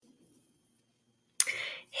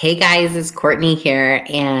Hey guys, it's Courtney here.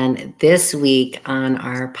 And this week on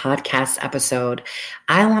our podcast episode,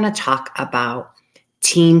 I want to talk about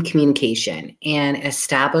team communication and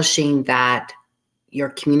establishing that you're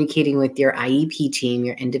communicating with your IEP team,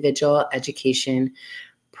 your individual education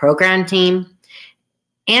program team,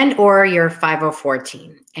 and or your 504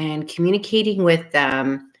 team. And communicating with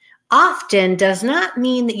them often does not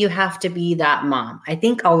mean that you have to be that mom. I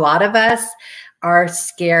think a lot of us are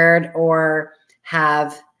scared or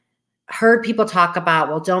have heard people talk about,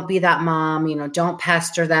 well, don't be that mom, don't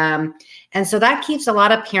pester them. And so that keeps a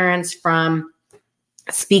lot of parents from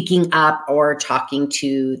speaking up or talking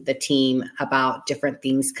to the team about different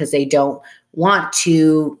things because they don't want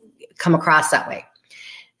to come across that way.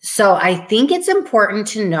 So I think it's important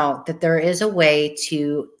to note that there is a way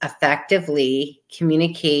to effectively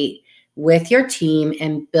communicate with your team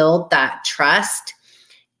and build that trust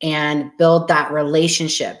and build that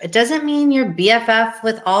relationship. It doesn't mean you're BFF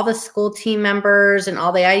with all the school team members and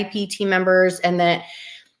all the IEP team members, and that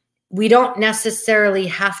we don't necessarily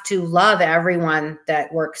have to love everyone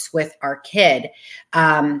that works with our kid.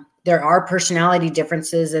 There are personality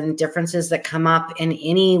differences and differences that come up in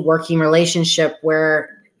any working relationship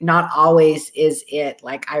where not always is it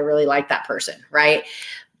like, I really like that person, right?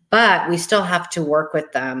 But we still have to work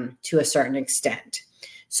with them to a certain extent.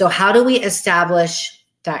 So how do we establish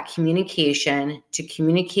that communication to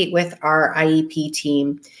communicate with our IEP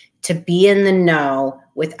team, to be in the know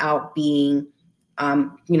without being,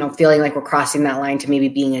 feeling like we're crossing that line to maybe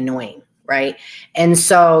being annoying, right? And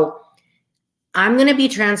so I'm going to be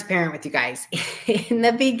transparent with you guys. In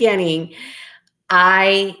the beginning,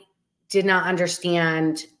 I did not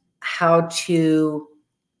understand how to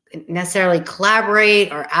necessarily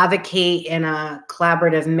collaborate or advocate in a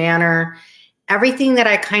collaborative manner. Everything that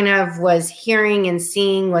I kind of was hearing and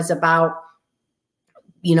seeing was about,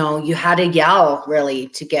 you had to yell really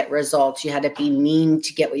to get results. You had to be mean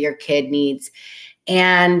to get what your kid needs.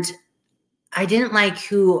 And I didn't like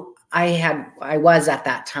who I was at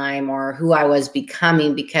that time or who I was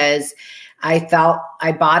becoming, because I felt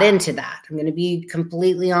I bought into that. I'm going to be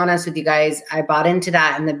completely honest with you guys. I bought into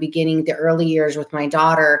that in the beginning, the early years with my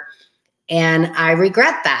daughter. And I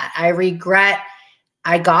regret that.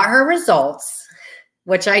 I got her results,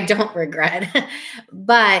 which I don't regret,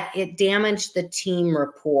 but it damaged the team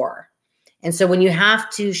rapport. And so when you have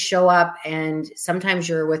to show up, and sometimes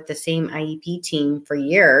you're with the same IEP team for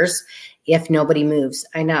years, if nobody moves.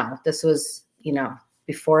 I know this was,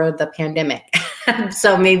 before the pandemic.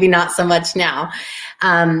 So maybe not so much now.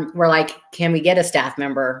 We're like, can we get a staff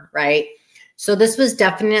member, right? So this was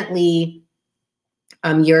definitely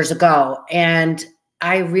years ago. And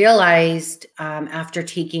I realized after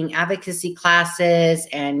taking advocacy classes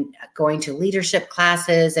and going to leadership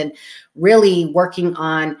classes and really working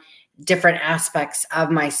on different aspects of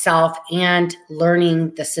myself and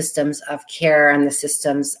learning the systems of care and the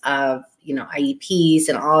systems of, IEPs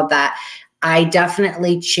and all of that, I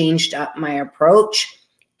definitely changed up my approach.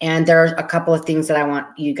 And there's a couple of things that I want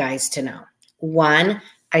you guys to know. One,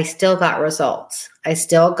 I still got results. I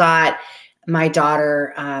still got my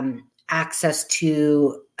daughter access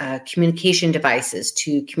to communication devices,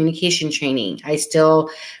 to communication training. I still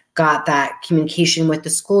got that communication with the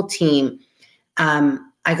school team.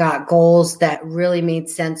 I got goals that really made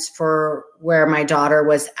sense for where my daughter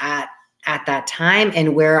was at that time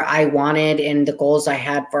and where I wanted and the goals I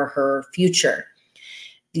had for her future.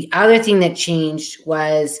 The other thing that changed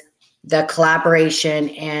was the collaboration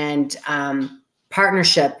and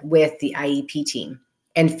partnership with the IEP team,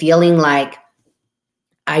 and feeling like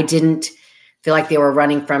I didn't feel like they were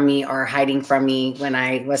running from me or hiding from me when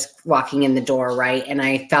I was walking in the door, right? And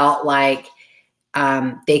I felt like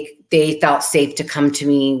they felt safe to come to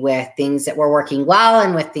me with things that were working well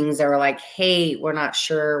and with things that were like, hey, we're not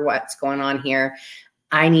sure what's going on here.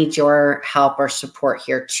 I need your help or support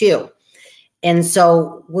here too. And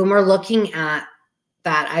so when we're looking at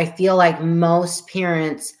that, I feel like most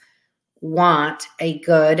parents want a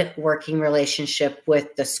good working relationship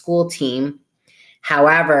with the school team.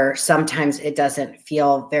 However, sometimes it doesn't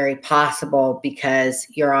feel very possible because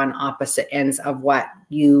you're on opposite ends of what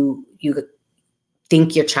you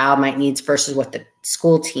think your child might need versus what the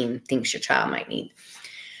school team thinks your child might need.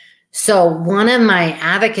 So one of my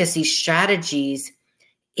advocacy strategies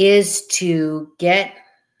is to get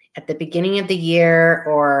at the beginning of the year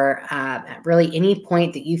or at really any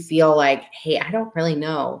point that you feel like, hey, I don't really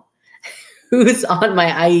know who's on my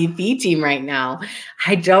IEP team right now.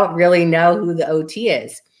 I don't really know who the OT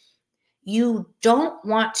is. You don't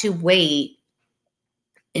want to wait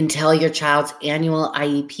until your child's annual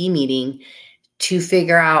IEP meeting to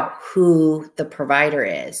figure out who the provider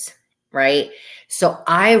is. right? So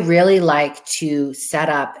I really like to set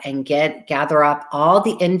up and gather up all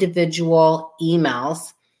the individual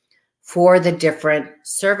emails for the different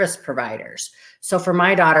service providers. So for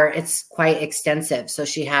my daughter, it's quite extensive. So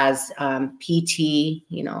she has PT,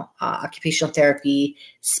 occupational therapy,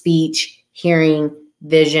 speech, hearing,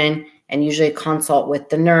 vision, and usually consult with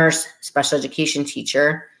the nurse, special education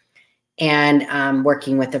teacher, and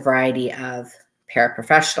working with a variety of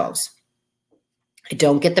paraprofessionals. I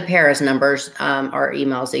don't get the paras numbers or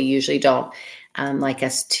emails. They usually don't like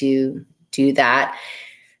us to do that.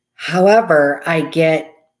 However, I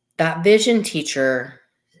get that vision teacher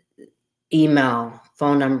email,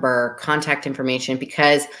 phone number, contact information,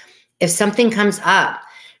 because if something comes up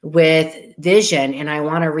with vision and I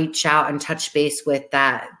want to reach out and touch base with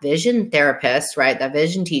that vision therapist, right, that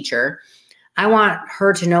vision teacher, I want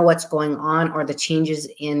her to know what's going on or the changes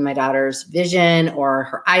in my daughter's vision or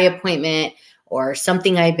her eye appointment or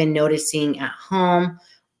something I've been noticing at home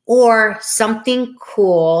or something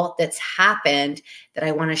cool that's happened that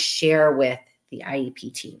I want to share with the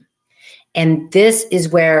IEP team. And this is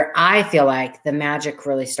where I feel like the magic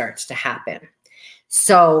really starts to happen.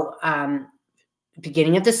 So,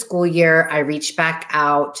 beginning of the school year, I reached back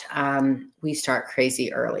out. We start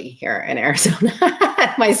crazy early here in Arizona.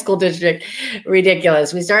 My school district,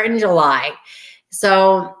 ridiculous. We start in July.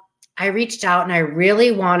 So I reached out and I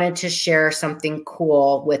really wanted to share something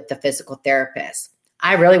cool with the physical therapist.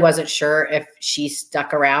 I really wasn't sure if she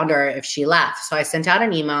stuck around or if she left. So I sent out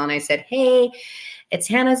an email and I said, hey, it's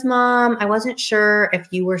Hannah's mom. I wasn't sure if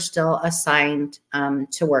you were still assigned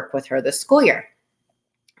to work with her this school year.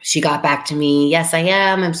 She got back to me. Yes, I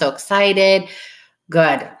am. I'm so excited.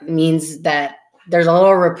 Good. Means that there's a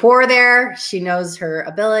little rapport there. She knows her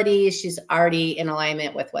abilities. She's already in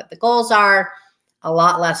alignment with what the goals are. A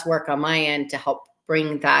lot less work on my end to help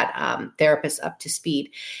bring that therapist up to speed.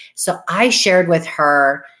 So I shared with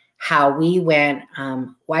her how we went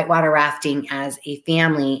whitewater rafting as a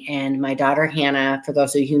family. And my daughter, Hannah, for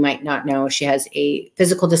those of you who might not know, she has a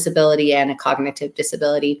physical disability and a cognitive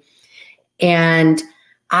disability. And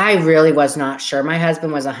I really was not sure. My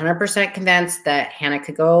husband was 100% convinced that Hannah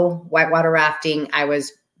could go whitewater rafting. I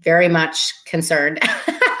was very much concerned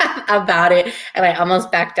about it, and I almost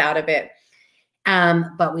backed out of it.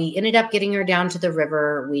 But we ended up getting her down to the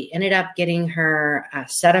river. We ended up getting her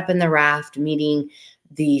set up in the raft, meeting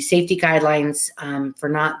the safety guidelines for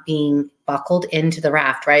not being buckled into the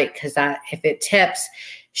raft, right? Because that if it tips,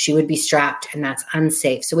 she would be strapped, and that's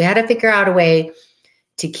unsafe. So we had to figure out a way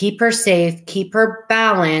to keep her safe, keep her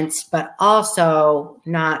balanced, but also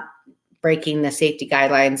not breaking the safety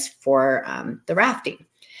guidelines for the rafting.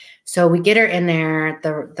 So we get her in there.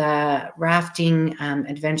 The rafting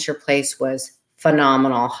adventure place was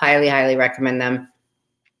phenomenal. Highly, highly recommend them.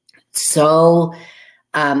 So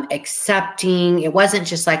accepting. It wasn't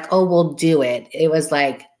just like, oh, we'll do it. It was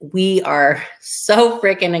like, we are so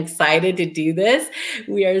freaking excited to do this.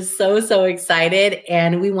 We are so, so excited.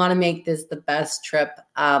 And we want to make this the best trip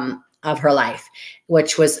of her life,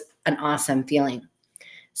 which was an awesome feeling.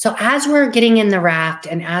 So as we're getting in the raft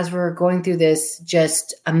and as we're going through this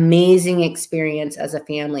just amazing experience as a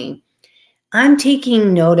family, I'm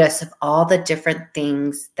taking notice of all the different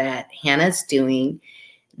things that Hannah's doing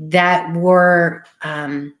that were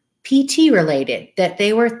PT related, that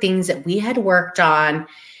they were things that we had worked on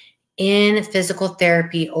in physical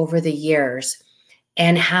therapy over the years,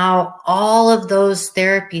 and how all of those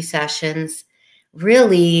therapy sessions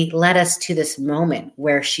really led us to this moment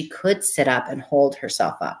where she could sit up and hold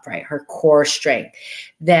herself up, right? Her core strength,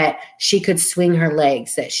 that she could swing her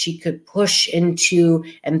legs, that she could push into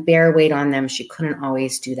and bear weight on them. She couldn't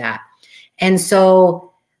always do that. And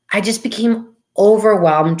so I just became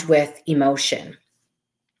overwhelmed with emotion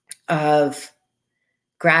of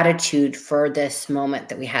gratitude for this moment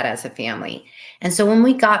that we had as a family. And so when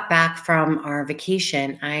we got back from our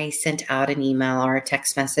vacation, I sent out an email or a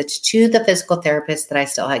text message to the physical therapist that I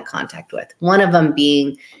still had contact with, one of them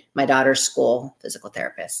being my daughter's school physical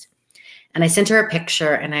therapist. And I sent her a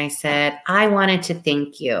picture and I said, I wanted to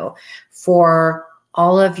thank you for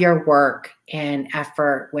all of your work and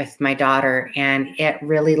effort with my daughter. And it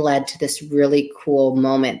really led to this really cool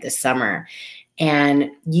moment this summer.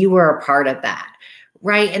 And you were a part of that,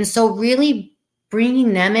 right? And so really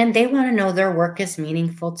bringing them in, they want to know their work is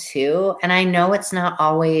meaningful too. And I know it's not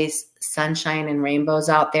always sunshine and rainbows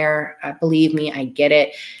out there. Believe me, I get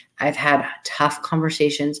it. I've had tough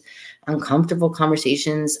conversations, uncomfortable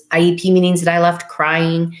conversations, IEP meetings that I left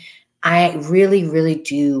crying. I really, really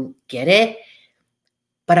do get it.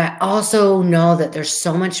 But I also know that there's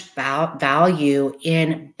so much value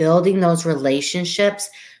in building those relationships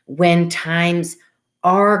when times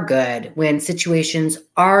are good, when situations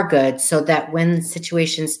are good, so that when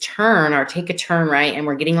situations turn or take a turn, right, and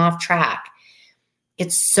we're getting off track,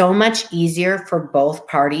 it's so much easier for both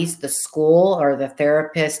parties, the school or the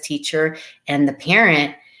therapist, teacher, and the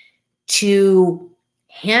parent, to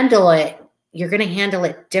handle it. You're going to handle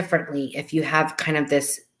it differently if you have kind of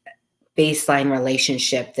this baseline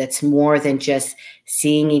relationship that's more than just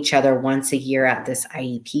seeing each other once a year at this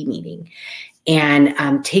IEP meeting,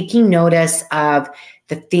 and taking notice of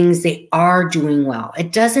the things they are doing well.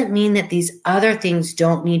 It doesn't mean that these other things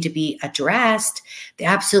don't need to be addressed. They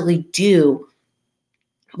absolutely do.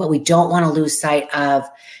 But we don't want to lose sight of,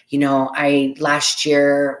 last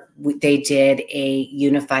year they did a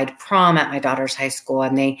unified prom at my daughter's high school,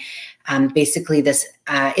 and they basically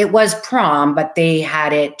it was prom, but they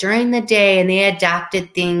had it during the day, and they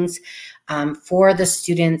adapted things for the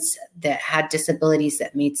students that had disabilities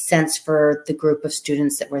that made sense for the group of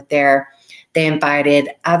students that were there. They invited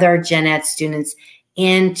other gen ed students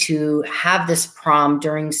in to have this prom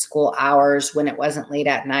during school hours, when it wasn't late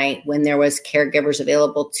at night, when there was caregivers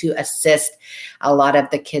available to assist a lot of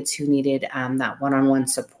the kids who needed that one-on-one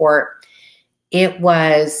support. It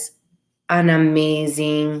was an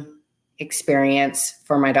amazing experience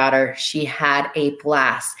for my daughter. She had a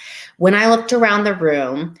blast. When I looked around the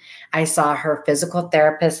room, I saw her physical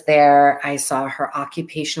therapist there. I saw her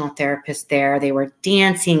occupational therapist there. They were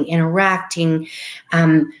dancing, interacting,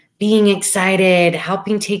 being excited,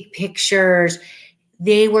 helping take pictures.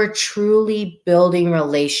 They were truly building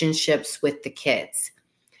relationships with the kids.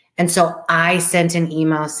 And so I sent an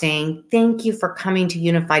email saying, thank you for coming to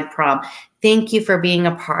Unified Prom. Thank you for being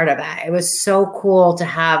a part of that. It was so cool to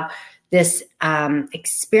have this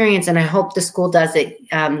experience. And I hope the school does it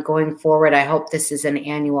going forward. I hope this is an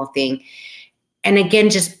annual thing. And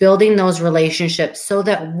again, just building those relationships so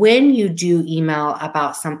that when you do email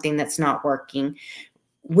about something that's not working,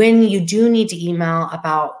 when you do need to email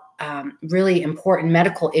about really important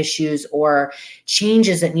medical issues or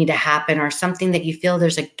changes that need to happen, or something that you feel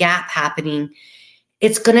there's a gap happening,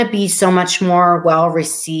 it's going to be so much more well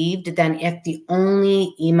received than if the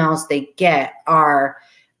only emails they get are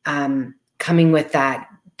coming with that,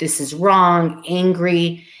 this is wrong,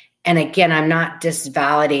 angry. And again, I'm not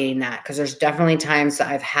disvalidating that, because there's definitely times that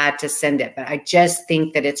I've had to send it, but I just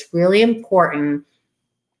think that it's really important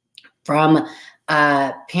from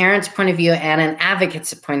a parent's point of view and an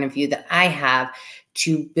advocate's point of view that I have,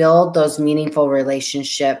 to build those meaningful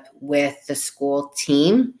relationship with the school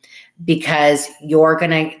team, because they're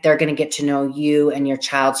going to get to know you and your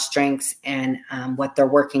child's strengths and what they're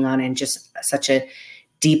working on in just such a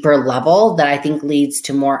deeper level that I think leads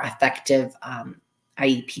to more effective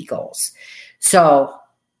IEP goals. So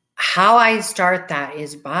how I start that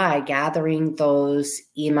is by gathering those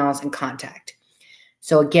emails and contact.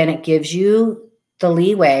 So again, it gives you the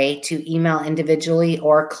leeway to email individually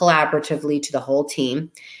or collaboratively to the whole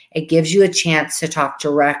team. It gives you a chance to talk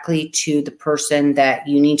directly to the person that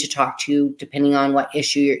you need to talk to, depending on what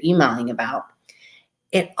issue you're emailing about.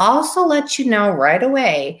 It also lets you know right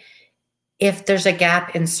away if there's a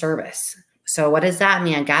gap in service. So what does that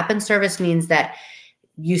mean? A gap in service means that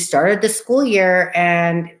you started the school year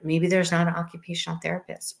and maybe there's not an occupational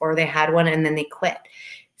therapist, or they had one and then they quit.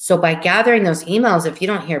 So by gathering those emails, if you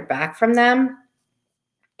don't hear back from them,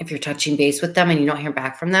 if you're touching base with them and you don't hear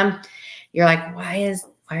back from them, you're like, why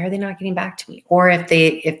are they not getting back to me? Or if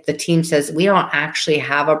the team says, we don't actually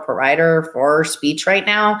have a provider for speech right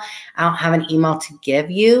now, I don't have an email to give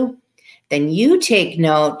you, then you take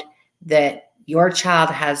note that your child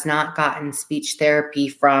has not gotten speech therapy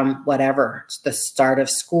from whatever, the start of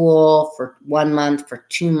school, for 1 month, for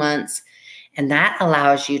 2 months. And that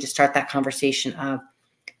allows you to start that conversation of,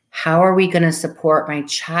 how are we going to support my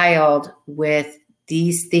child with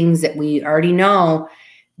these things that we already know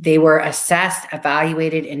they were assessed,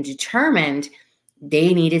 evaluated, and determined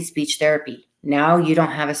they needed speech therapy. Now you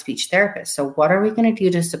don't have a speech therapist. So what are we going to do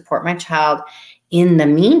to support my child in the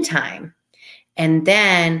meantime? And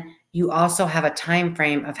then you also have a time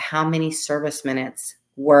frame of how many service minutes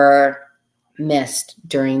were missed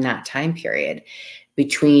during that time period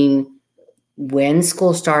between when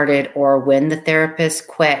school started or when the therapist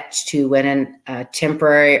quit to when a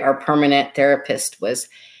temporary or permanent therapist was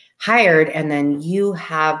hired. And then you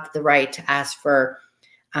have the right to ask for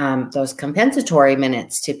those compensatory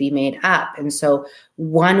minutes to be made up. And so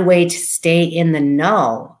one way to stay in the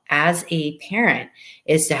know as a parent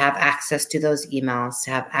is to have access to those emails,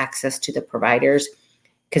 to have access to the providers,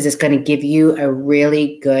 because it's going to give you a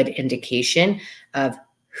really good indication of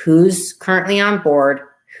who's currently on board,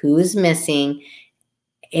 who's missing,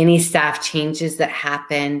 any staff changes that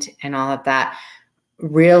happened, and all of that.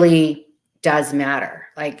 Really does matter.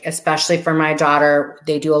 Like, especially for my daughter,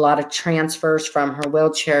 they do a lot of transfers from her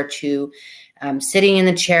wheelchair to sitting in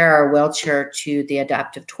the chair, or wheelchair to the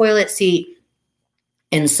adaptive toilet seat.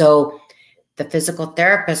 And so the physical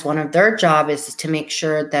therapist, one of their job is to make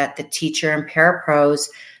sure that the teacher and parapros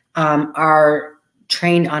are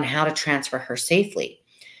trained on how to transfer her safely.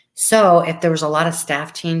 So if there was a lot of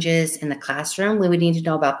staff changes in the classroom, we would need to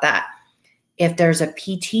know about that. If there's a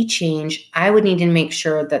PT change, I would need to make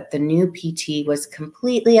sure that the new PT was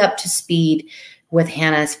completely up to speed with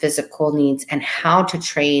Hannah's physical needs and how to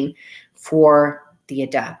train for the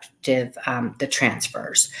adaptive, the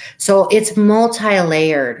transfers. So it's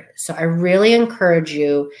multi-layered. So I really encourage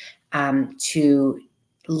you to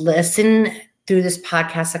listen through this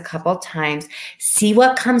podcast a couple times, see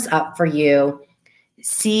what comes up for you,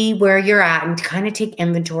 see where you're at, and kind of take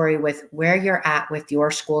inventory with where you're at with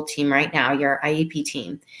your school team right now, your IEP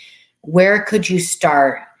team. Where could you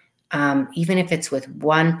start, even if it's with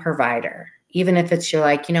one provider, even if it's you're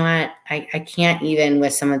like, you know what, I can't even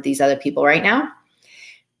with some of these other people right now.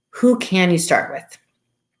 Who can you start with?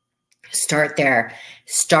 Start there.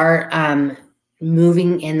 Start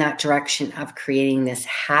moving in that direction of creating this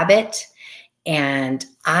habit. And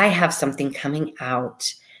I have something coming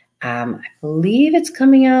out. I believe it's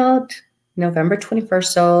coming out November 21st,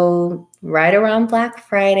 so right around Black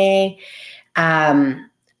Friday. I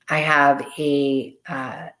have a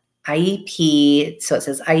IEP, so it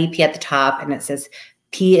says IEP at the top, and it says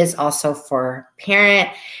P is also for parent.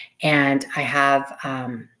 And I have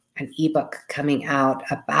an ebook coming out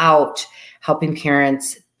about helping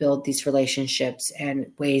parents build these relationships and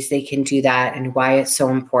ways they can do that and why it's so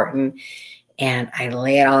important. And I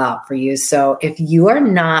lay it all out for you. So if you are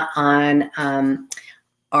not on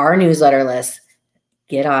our newsletter list,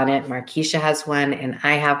 get on it. Markeisha has one and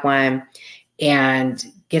I have one. And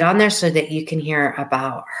get on there so that you can hear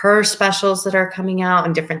about her specials that are coming out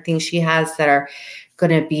and different things she has that are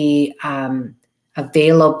going to be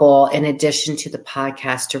available in addition to the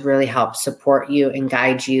podcast to really help support you and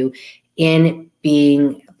guide you in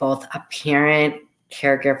being both a parent,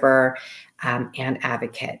 caregiver, and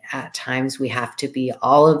advocate. At times we have to be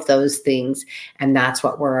all of those things, and that's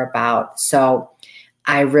what we're about. So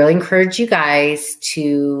I really encourage you guys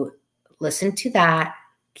to listen to that.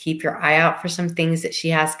 Keep your eye out for some things that she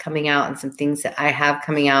has coming out and some things that I have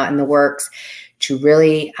coming out in the works to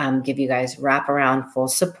really give you guys wraparound full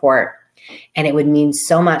support. And it would mean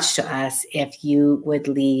so much to us if you would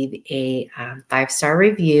leave a 5-star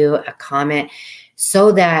review, a comment,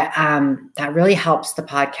 so that that really helps the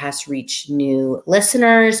podcast reach new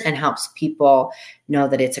listeners and helps people know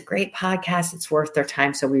that it's a great podcast. It's worth their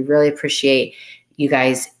time. So we really appreciate you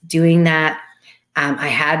guys doing that.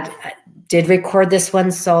 I did record this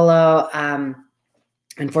one solo.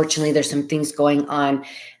 Unfortunately, there's some things going on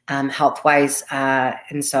health-wise,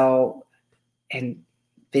 and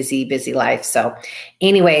busy life. So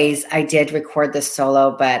anyways, I did record this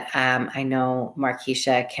solo, but I know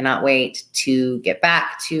Markeisha cannot wait to get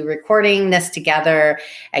back to recording this together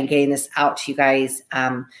and getting this out to you guys.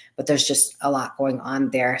 But there's just a lot going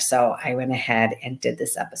on there. So I went ahead and did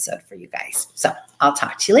this episode for you guys. So I'll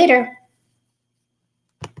talk to you later.